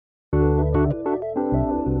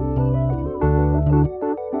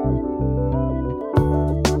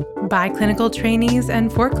By clinical trainees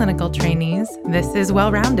and for clinical trainees, this is Well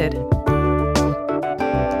Rounded.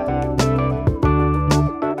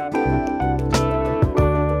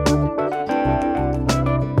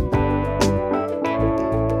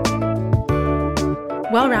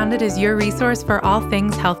 Well Rounded is your resource for all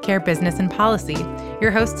things healthcare business and policy.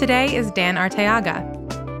 Your host today is Dan Arteaga.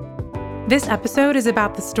 This episode is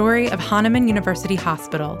about the story of Hahnemann University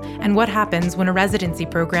Hospital and what happens when a residency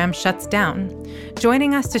program shuts down.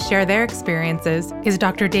 Joining us to share their experiences is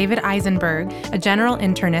Dr. David Eisenberg, a general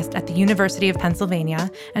internist at the University of Pennsylvania,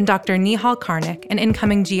 and Dr. Nihal Karnik, an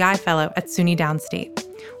incoming GI fellow at SUNY Downstate.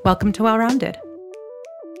 Welcome to Well Rounded.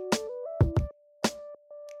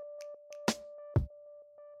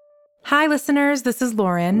 Hi, listeners. This is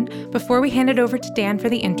Lauren. Before we hand it over to Dan for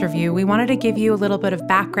the interview, we wanted to give you a little bit of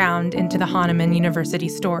background into the Hahnemann University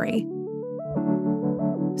story.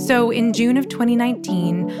 So in June of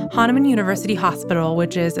 2019, Hahnemann University Hospital,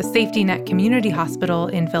 which is a safety net community hospital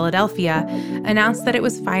in Philadelphia, announced that it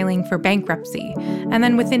was filing for bankruptcy. And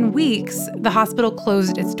then within weeks, the hospital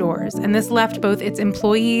closed its doors, and this left both its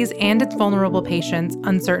employees and its vulnerable patients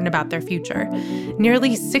uncertain about their future.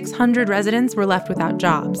 Nearly 600 residents were left without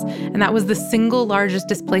jobs, and that was the single largest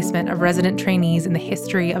displacement of resident trainees in the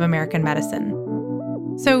history of American medicine.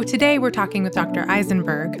 So today we're talking with Dr.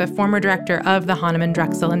 Eisenberg, the former director of the Hahnemann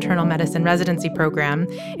Drexel Internal Medicine Residency Program,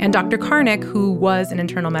 and Dr. Karnik, who was an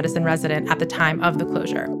internal medicine resident at the time of the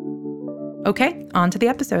closure. Okay, on to the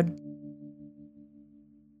episode.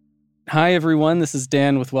 Hi, everyone. This is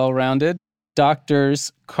Dan with Well Rounded.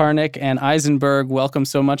 Doctors Karnik and Eisenberg, welcome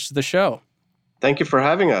so much to the show. Thank you for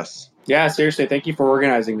having us. Yeah, seriously, thank you for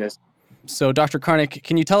organizing this. So, Dr. Karnik,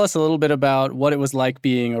 can you tell us a little bit about what it was like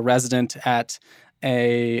being a resident at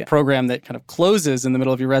a program that kind of closes in the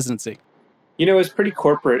middle of your residency? You know, it was pretty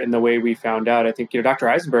corporate in the way we found out. I think, Dr.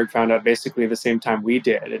 Eisenberg found out basically the same time we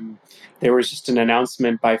did. And there was just an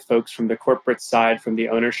announcement by folks from the corporate side, from the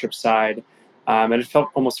ownership side. And it felt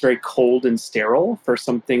almost very cold and sterile for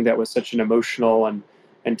something that was such an emotional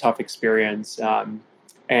and tough experience.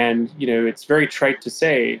 It's very trite to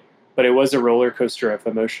say, but it was a roller coaster of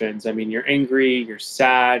emotions. I mean, you're angry, you're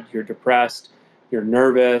sad, you're depressed, you're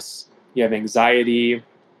nervous, you have anxiety.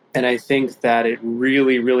 And I think that it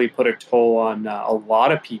really, really put a toll on a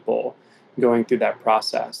lot of people going through that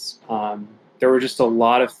process. There were just a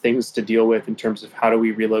lot of things to deal with in terms of how do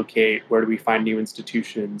we relocate, where do we find new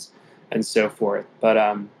institutions, and so forth. But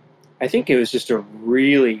I think it was just a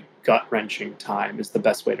really gut-wrenching time is the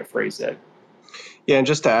best way to phrase it. Yeah, and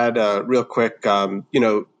just to add real quick,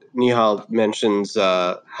 Nihal mentions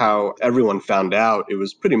how everyone found out. It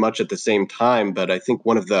was pretty much at the same time, but I think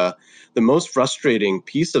one of the most frustrating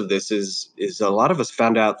piece of this is a lot of us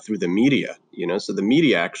found out through the media. So the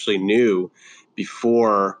media actually knew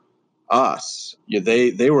before us.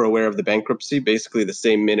 They were aware of the bankruptcy basically the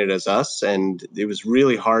same minute as us, and it was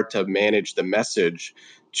really hard to manage the message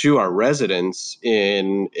to our residents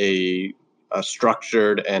in a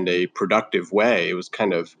structured and a productive way. It was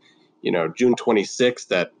kind of June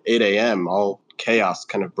 26th at 8 a.m., all chaos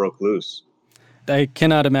kind of broke loose. I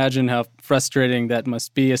cannot imagine how frustrating that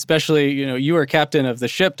must be, especially, you were captain of the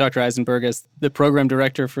ship, Dr. Eisenberg, as the program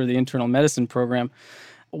director for the internal medicine program.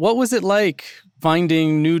 What was it like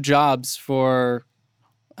finding new jobs for,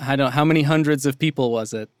 how many hundreds of people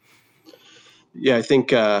was it? Yeah, I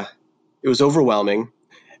think it was overwhelming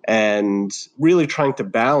and really trying to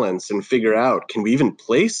balance and figure out, can we even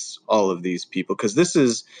place all of these people? Because this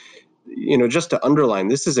is, just to underline,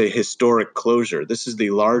 this is a historic closure. This is the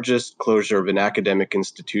largest closure of an academic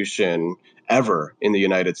institution ever in the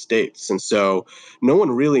United States. And so no one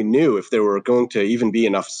really knew if there were going to even be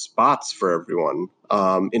enough spots for everyone.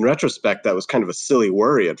 In retrospect, that was kind of a silly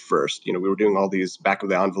worry at first. We were doing all these back of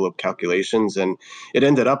the envelope calculations, and it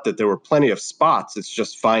ended up that there were plenty of spots. It's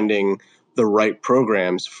just finding the right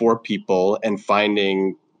programs for people and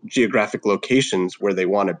finding geographic locations where they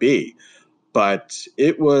want to be. But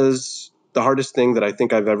it was the hardest thing that I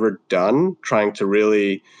think I've ever done, trying to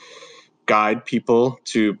really guide people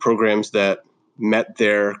to programs that met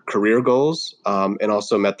their career goals and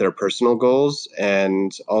also met their personal goals,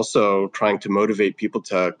 and also trying to motivate people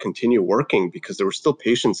to continue working because there were still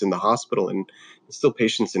patients in the hospital and still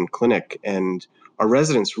patients in clinic. And our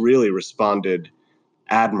residents really responded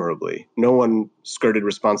admirably. No one skirted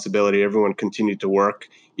responsibility. Everyone continued to work,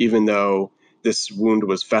 even though this wound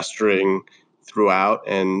was festering throughout,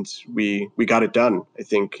 and we got it done. I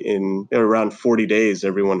think in around 40 days,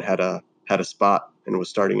 everyone had a spot and was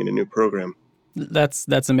starting in a new program.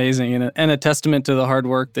 That's amazing, and a testament to the hard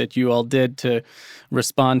work that you all did to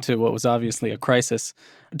respond to what was obviously a crisis.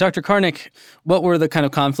 Dr. Karnik, what were the kind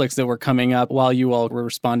of conflicts that were coming up while you all were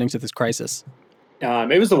responding to this crisis?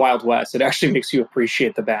 It was the Wild West. It actually makes you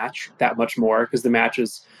appreciate the match that much more because the match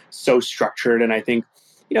is so structured. And I think,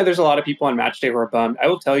 there's a lot of people on match day who are bummed. I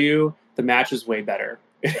will tell you, the match is way better.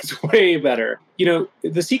 It's way better.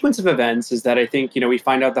 The sequence of events is that I think, we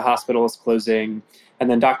find out the hospital is closing, and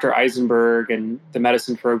then Dr. Eisenberg and the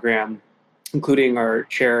medicine program, including our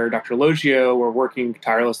chair, Dr. Logio, were working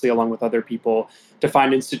tirelessly along with other people to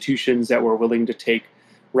find institutions that were willing to take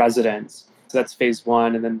residents. So that's phase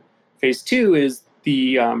one. And then phase two is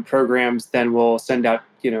the programs then will send out,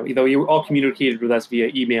 you all communicated with us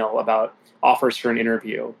via email about offers for an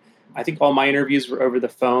interview. I think all my interviews were over the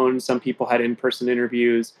phone. Some people had in-person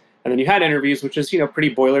interviews. And then you had interviews, which is,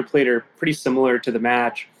 pretty boilerplate or pretty similar to the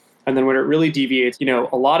match. And then when it really deviates,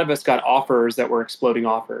 a lot of us got offers that were exploding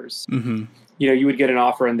offers. Mm-hmm. You would get an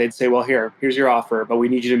offer and they'd say, well, here's your offer, but we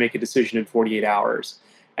need you to make a decision in 48 hours.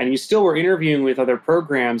 And you still were interviewing with other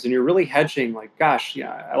programs and you're really hedging like, gosh,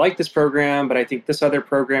 I like this program, but I think this other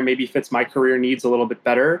program maybe fits my career needs a little bit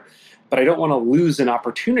better. But I don't want to lose an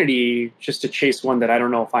opportunity just to chase one that I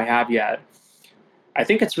don't know if I have yet. I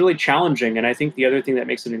think it's really challenging. And I think the other thing that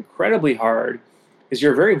makes it incredibly hard is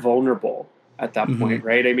you're very vulnerable at that point,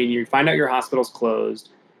 right? I mean, you find out your hospital's closed.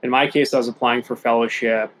 In my case, I was applying for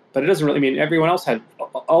fellowship, but it doesn't really mean everyone else had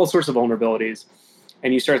all sorts of vulnerabilities.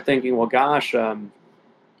 And you start thinking, well, gosh, should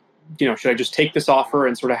I just take this offer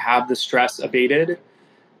and sort of have the stress abated?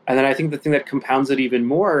 And then I think the thing that compounds it even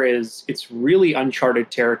more is it's really uncharted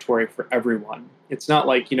territory for everyone. It's not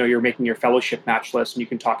like, you're making your fellowship match list and you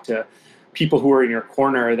can talk to people who are in your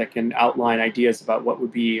corner that can outline ideas about what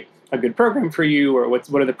would be a good program for you or what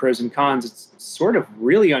are the pros and cons. It's sort of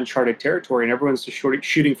really uncharted territory and everyone's just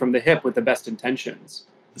shooting from the hip with the best intentions.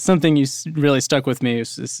 Something you really stuck with me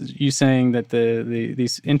is you saying that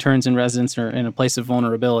these interns and residents are in a place of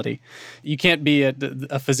vulnerability. You can't be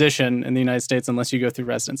a physician in the United States unless you go through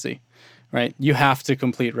residency, right? You have to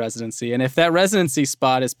complete residency. And if that residency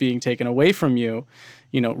spot is being taken away from you,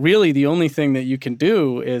 really the only thing that you can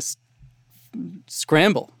do is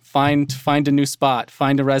scramble, find a new spot,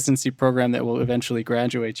 find a residency program that will eventually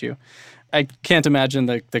graduate you. I can't imagine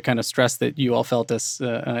the kind of stress that you all felt as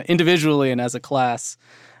individually and as a class.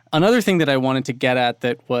 Another thing that I wanted to get at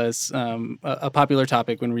that was a popular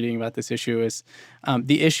topic when reading about this issue is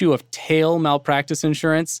the issue of tail malpractice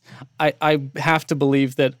insurance. I have to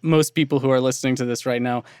believe that most people who are listening to this right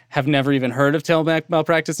now have never even heard of tail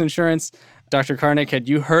malpractice insurance. Dr. Karnik, had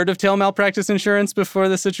you heard of tail malpractice insurance before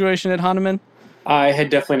the situation at Hahnemann? I had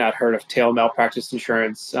definitely not heard of tail malpractice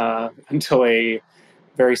insurance until a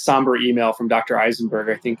very somber email from Dr. Eisenberg,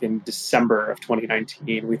 I think in December of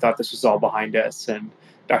 2019. We thought this was all behind us, and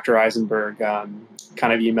Dr. Eisenberg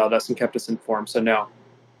kind of emailed us and kept us informed. So no.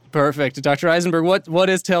 Perfect. Dr. Eisenberg, what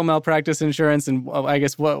is tail malpractice insurance, and I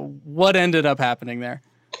guess what ended up happening there?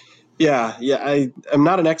 Yeah. I'm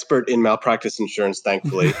not an expert in malpractice insurance,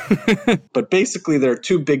 thankfully. But basically, there are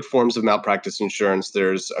two big forms of malpractice insurance.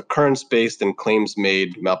 There's occurrence-based and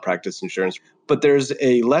claims-made malpractice insurance. But there's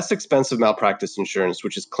a less expensive malpractice insurance,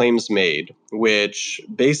 which is claims-made, which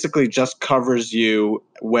basically just covers you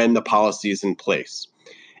when the policy is in place.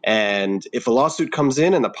 And if a lawsuit comes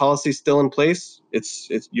in and the policy is still in place,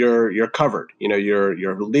 you're covered.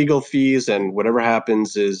 Your legal fees and whatever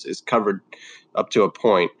happens is covered up to a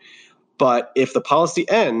point. But if the policy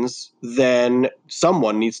ends, then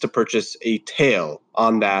someone needs to purchase a tail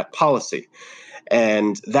on that policy.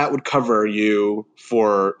 And that would cover you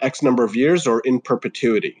for X number of years or in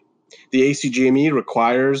perpetuity. The ACGME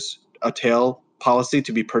requires a tail policy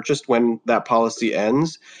to be purchased when that policy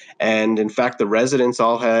ends. And in fact, the residents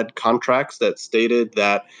all had contracts that stated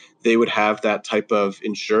that they would have that type of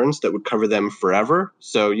insurance that would cover them forever.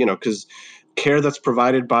 So, because care that's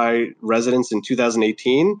provided by residents in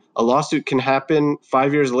 2018, a lawsuit can happen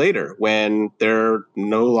 5 years later when they're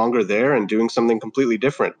no longer there and doing something completely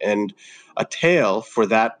different. And a tail for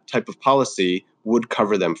that type of policy would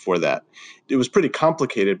cover them for that. It was pretty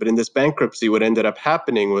complicated, but in this bankruptcy, what ended up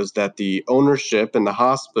happening was that the ownership and the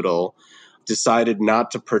hospital decided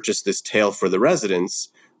not to purchase this tail for the residents,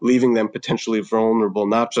 leaving them potentially vulnerable,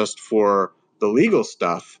 not just for the legal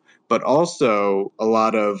stuff, but also a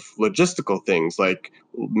lot of logistical things like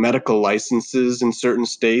medical licenses in certain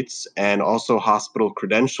states and also hospital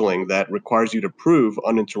credentialing that requires you to prove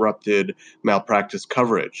uninterrupted malpractice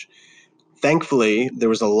coverage. Thankfully, there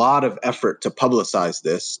was a lot of effort to publicize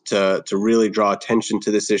this, to really draw attention to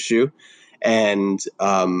this issue. And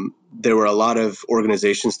there were a lot of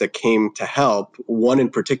organizations that came to help. One in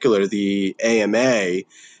particular, the AMA,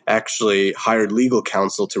 actually hired legal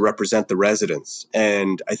counsel to represent the residents.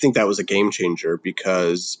 And I think that was a game changer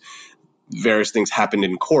because various things happened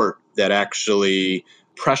in court that actually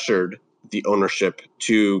pressured the ownership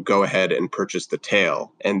to go ahead and purchase the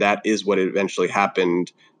tail. And that is what eventually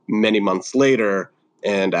happened many months later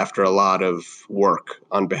and after a lot of work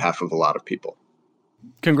on behalf of a lot of people.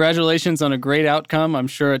 Congratulations on a great outcome. I'm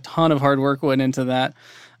sure a ton of hard work went into that.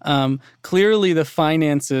 Clearly, the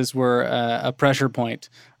finances were a pressure point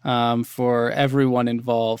for everyone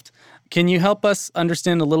involved. Can you help us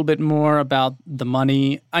understand a little bit more about the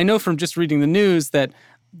money? I know from just reading the news that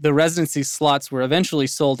the residency slots were eventually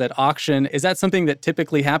sold at auction. Is that something that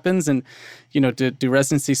typically happens? And, do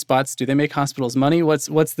residency spots, do they make hospitals money? What's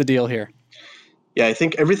the deal here? Yeah, I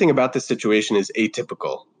think everything about this situation is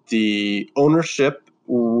atypical. The ownership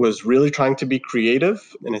was really trying to be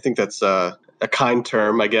creative, and I think that's a kind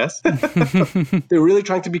term, I guess. They're really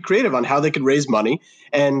trying to be creative on how they could raise money,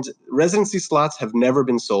 and residency slots have never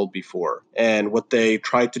been sold before. And what they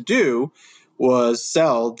tried to do was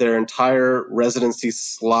sell their entire residency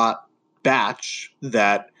slot batch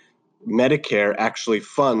that Medicare actually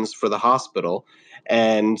funds for the hospital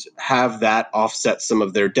and have that offset some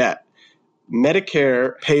of their debt.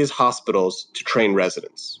 Medicare pays hospitals to train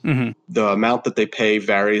residents. Mm-hmm. The amount that they pay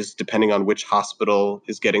varies depending on which hospital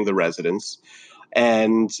is getting the residents.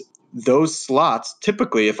 And those slots,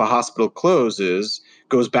 typically, if a hospital closes,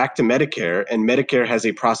 goes back to Medicare, and Medicare has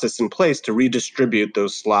a process in place to redistribute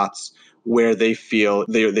those slots where they feel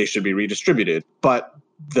they should be redistributed. But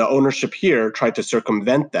the ownership here tried to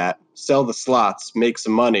circumvent that, sell the slots, make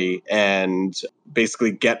some money, and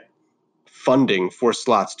basically get funding for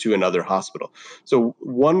slots to another hospital. So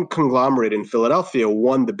one conglomerate in Philadelphia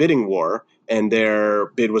won the bidding war, and their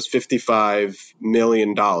bid was $55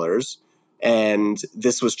 million. And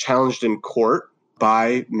this was challenged in court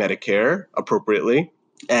by Medicare appropriately.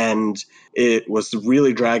 And it was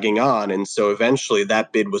really dragging on. And so eventually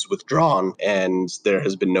that bid was withdrawn, and there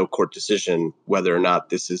has been no court decision whether or not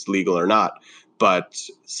this is legal or not. But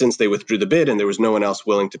since they withdrew the bid and there was no one else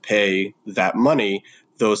willing to pay that money,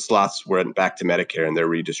 those slots went back to Medicare, and they're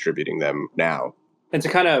redistributing them now. And to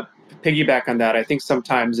kind of piggyback on that, I think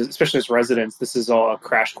sometimes, especially as residents, this is all a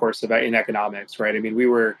crash course in economics, right? I mean, we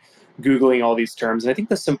were Googling all these terms. And I think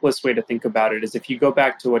the simplest way to think about it is if you go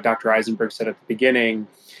back to what Dr. Eisenberg said at the beginning,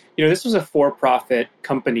 this was a for-profit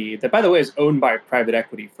company that, by the way, is owned by a private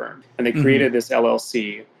equity firm. And they created this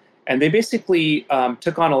LLC. And they basically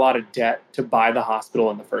took on a lot of debt to buy the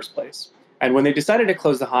hospital in the first place. And when they decided to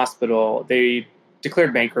close the hospital, they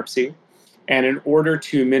declared bankruptcy. And in order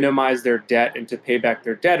to minimize their debt and to pay back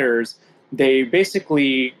their debtors, they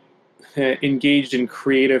basically engaged in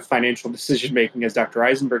creative financial decision-making, as Dr.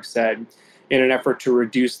 Eisenberg said, in an effort to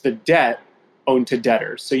reduce the debt owed to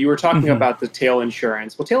debtors. So you were talking about the tail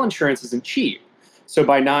insurance. Well, tail insurance isn't cheap. So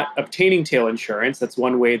by not obtaining tail insurance, that's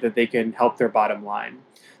one way that they can help their bottom line.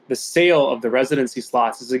 The sale of the residency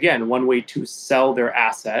slots is, again, one way to sell their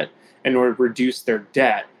asset in order to reduce their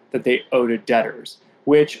debt that they owe to debtors,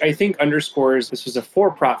 which I think underscores this was a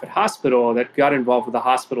for-profit hospital that got involved with a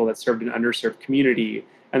hospital that served an underserved community.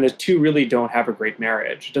 And the two really don't have a great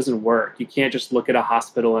marriage. It doesn't work. You can't just look at a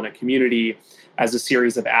hospital and a community as a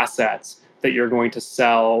series of assets that you're going to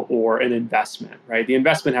sell or an investment, right? The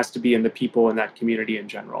investment has to be in the people in that community in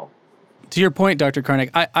general. To your point, Dr. Karnik,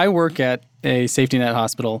 I work at a safety net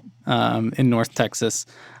hospital in North Texas.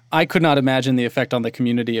 I could not imagine the effect on the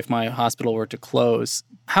community if my hospital were to close.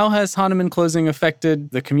 How has Hahnemann closing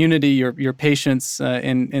affected the community, your patients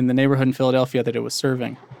in the neighborhood in Philadelphia that it was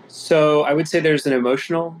serving? So I would say there's an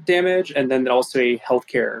emotional damage and then also a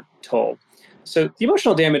healthcare toll. So the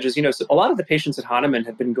emotional damage is, so a lot of the patients at Hahnemann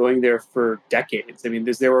have been going there for decades. I mean,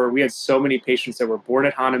 we had so many patients that were born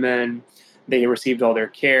at Hahnemann. They received all their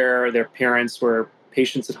care. Their parents were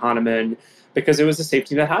patients at Hahnemann, because it was a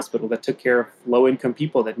safety net hospital that took care of low-income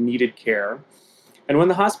people that needed care. And when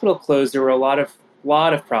the hospital closed, there were a lot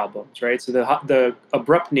of problems, right? So the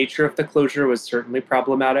abrupt nature of the closure was certainly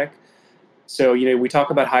problematic. So, we talk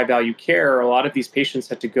about high-value care. A lot of these patients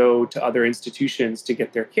had to go to other institutions to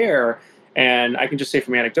get their care. And I can just say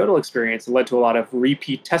from anecdotal experience, it led to a lot of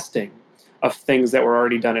repeat testing of things that were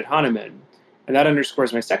already done at Hahnemann. And that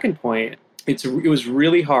underscores my second point. It was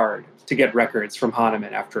really hard to get records from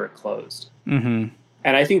Hahnemann after it closed. Mm-hmm.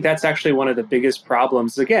 And I think that's actually one of the biggest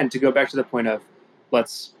problems. Again, to go back to the point of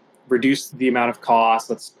let's reduce the amount of cost,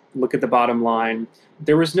 let's look at the bottom line.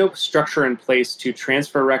 There was no structure in place to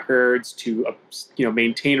transfer records, to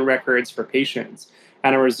maintain records for patients.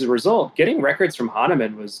 And as a result, getting records from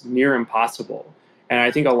Hahnemann was near impossible. And I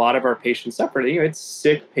think a lot of our patients suffered. It's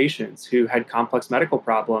sick patients who had complex medical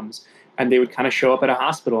problems, and they would kind of show up at a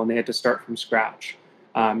hospital and they had to start from scratch.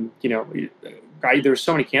 There's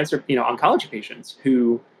so many cancer, oncology patients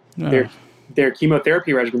who their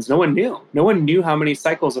chemotherapy regimens, no one knew. No one knew how many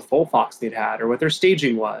cycles of FOLFOX they'd had, or what their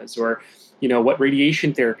staging was, or what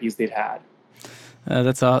radiation therapies they'd had.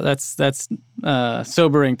 That's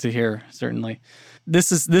sobering to hear, certainly. This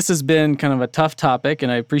has been kind of a tough topic,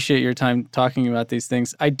 and I appreciate your time talking about these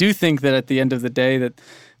things. I do think that at the end of the day that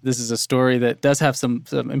this is a story that does have some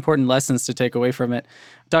important lessons to take away from it.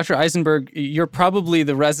 Dr. Eisenberg, you're probably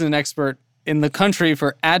the resident expert in the country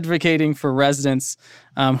for advocating for residents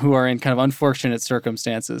who are in kind of unfortunate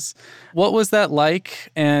circumstances. What was that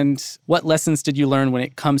like, and what lessons did you learn when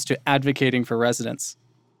it comes to advocating for residents?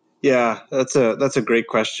 Yeah, that's a great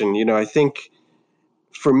question. I think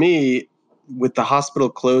for me, with the hospital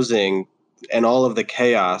closing and all of the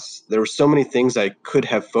chaos, there were so many things I could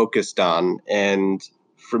have focused on. And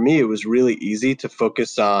for me, it was really easy to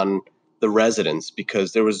focus on the residents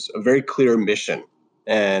because there was a very clear mission.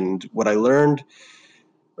 And what I learned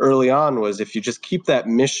early on was if you just keep that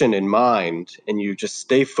mission in mind and you just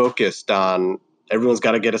stay focused on everyone's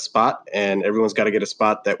got to get a spot and everyone's got to get a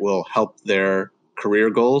spot that will help their career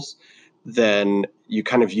goals, then you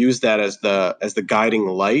kind of use that as the guiding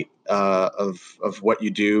light of what you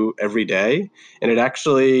do every day. And it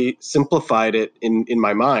actually simplified it in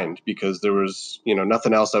my mind because there was,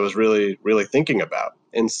 nothing else I was really, really thinking about.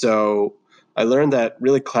 And so I learned that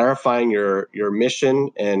really clarifying your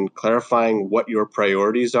mission and clarifying what your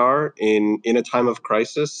priorities are in a time of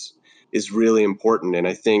crisis is really important. And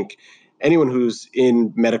I think anyone who's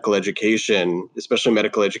in medical education, especially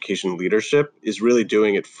medical education leadership, is really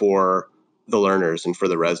doing it for the learners and for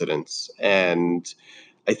the residents. And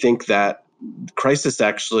I think that crisis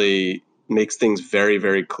actually makes things very,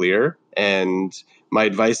 very clear. And my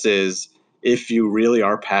advice is, if you really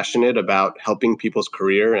are passionate about helping people's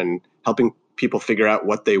career and helping people figure out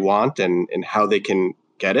what they want and how they can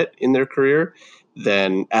get it in their career,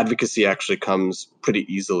 then advocacy actually comes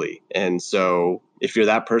pretty easily. And so if you're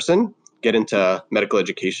that person, get into medical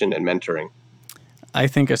education and mentoring. I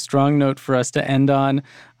think a strong note for us to end on.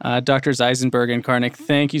 Drs. Eisenberg and Karnik,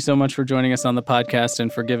 thank you so much for joining us on the podcast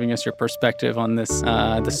and for giving us your perspective on this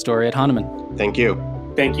story at Hahnemann. Thank you.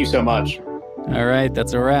 Thank you so much. All right,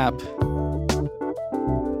 that's a wrap.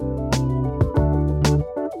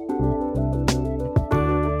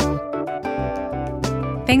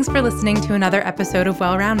 Thanks for listening to another episode of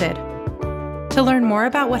Well-Rounded. To learn more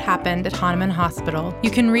about what happened at Hahnemann Hospital, you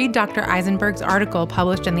can read Dr. Eisenberg's article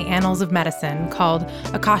published in the Annals of Medicine called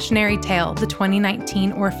A Cautionary Tale, the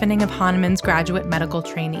 2019 Orphaning of Hahnemann's Graduate Medical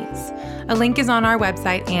Trainees. A link is on our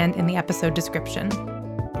website and in the episode description.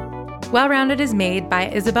 Well-Rounded is made by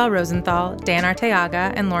Isabel Rosenthal, Dan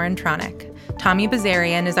Arteaga, and Lauren Tronick. Tommy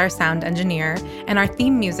Bazarian is our sound engineer, and our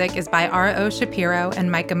theme music is by Ara O. Shapiro and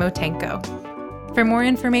Micah Motenko. For more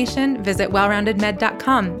information, visit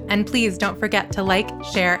wellroundedmed.com, and please don't forget to like,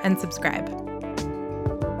 share, and subscribe.